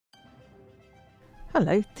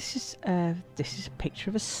Hello, this is a picture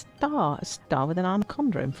of a star with an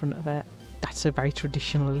anaconda in front of it. That's a very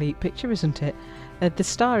traditional elite picture, isn't it? The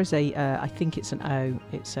star is I think it's an O.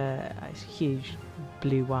 It's a huge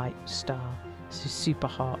blue-white star. It's super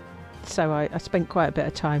hot. So I spent quite a bit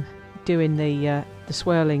of time doing the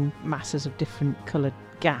swirling masses of different coloured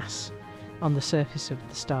gas on the surface of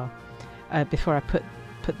the star before I put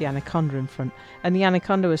the anaconda in front. And the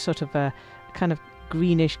anaconda was sort of a kind of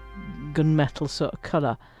greenish gunmetal sort of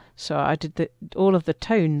colour, so I did all of the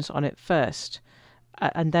tones on it first,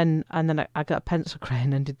 and then I got a pencil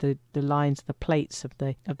crayon and did the lines, the plates of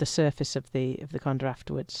the surface of the conda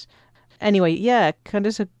afterwards. Anyway, yeah,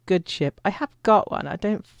 Conda's a good ship. I have got one. I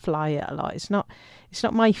don't fly it a lot. It's not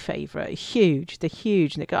my favourite. They're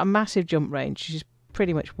huge, and they've got a massive jump range, which is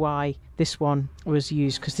pretty much why this one was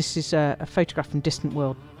used, because this is a photograph from Distant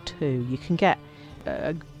World 2. You can get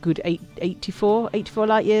a good 84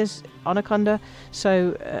 light years on a Conda,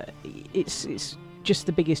 so it's just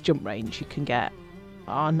the biggest jump range you can get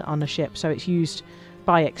on a ship. So it's used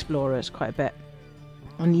by explorers quite a bit,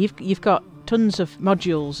 and you've got tons of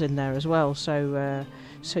modules in there as well. So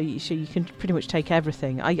you can pretty much take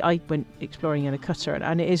everything. I went exploring in a cutter,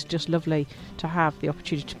 and it is just lovely to have the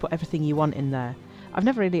opportunity to put everything you want in there. I've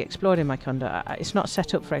never really explored in my Conda. It's not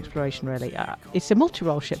set up for exploration, really. It's a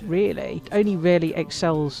multi-role ship, really. It only really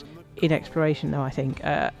excels in exploration, though, I think.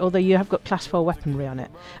 Although you have got Class 4 weaponry on it.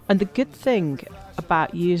 And the good thing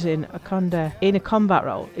about using a Conda in a combat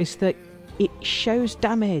role is that it shows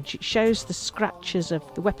damage. It shows the scratches of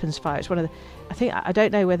the weapons fire. It's one of the... I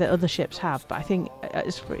don't know whether other ships have, but I think,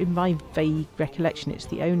 in my vague recollection, it's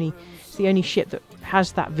the only ship that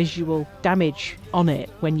has that visual damage on it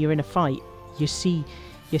when you're in a fight. You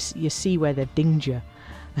see where they've dinged you.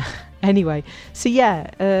 Anyway, so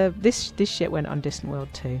yeah, this ship went on Distant World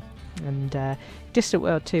 2, and Distant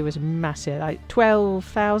World 2 was massive, like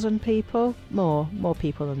 12,000 people, more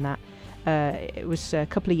people than that. It was a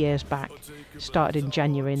couple of years back, started in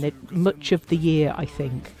January, and much of the year, I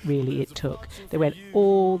think, really it took. They went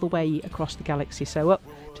all the way across the galaxy, so up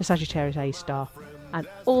to Sagittarius A star, and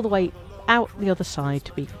all the way out the other side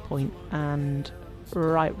to Beagle Point, and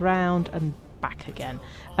right round and back again.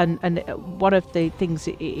 And one of the things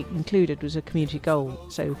it included was a community goal.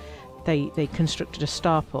 So they constructed a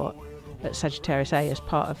starport at Sagittarius A as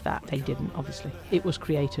part of that. They didn't, obviously. It was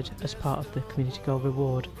created as part of the community goal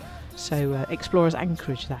reward. So Explorers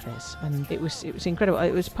Anchorage, that is, and it was incredible.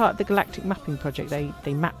 It was part of the Galactic Mapping Project.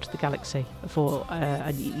 They mapped the galaxy for,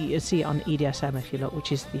 and you see it on EDSM if you look,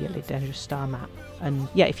 which is the Elite Dangerous Star map. And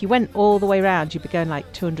yeah, if you went all the way around, you'd be going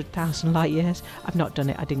like 200,000 light years. I've not done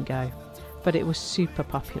it. I didn't go, but it was super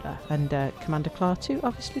popular, and Commander Kla-2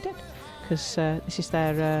 obviously did, because this is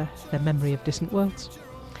their memory of distant worlds.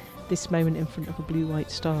 This moment in front of a blue-white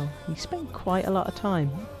star. We spend quite a lot of time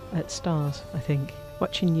at stars, I think,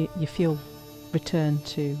 watching your fuel return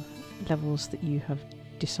to levels that you have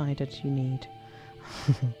decided you need.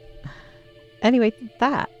 Anyway,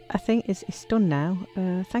 that, I think, is done now.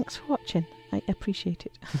 Thanks for watching. I appreciate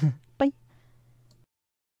it.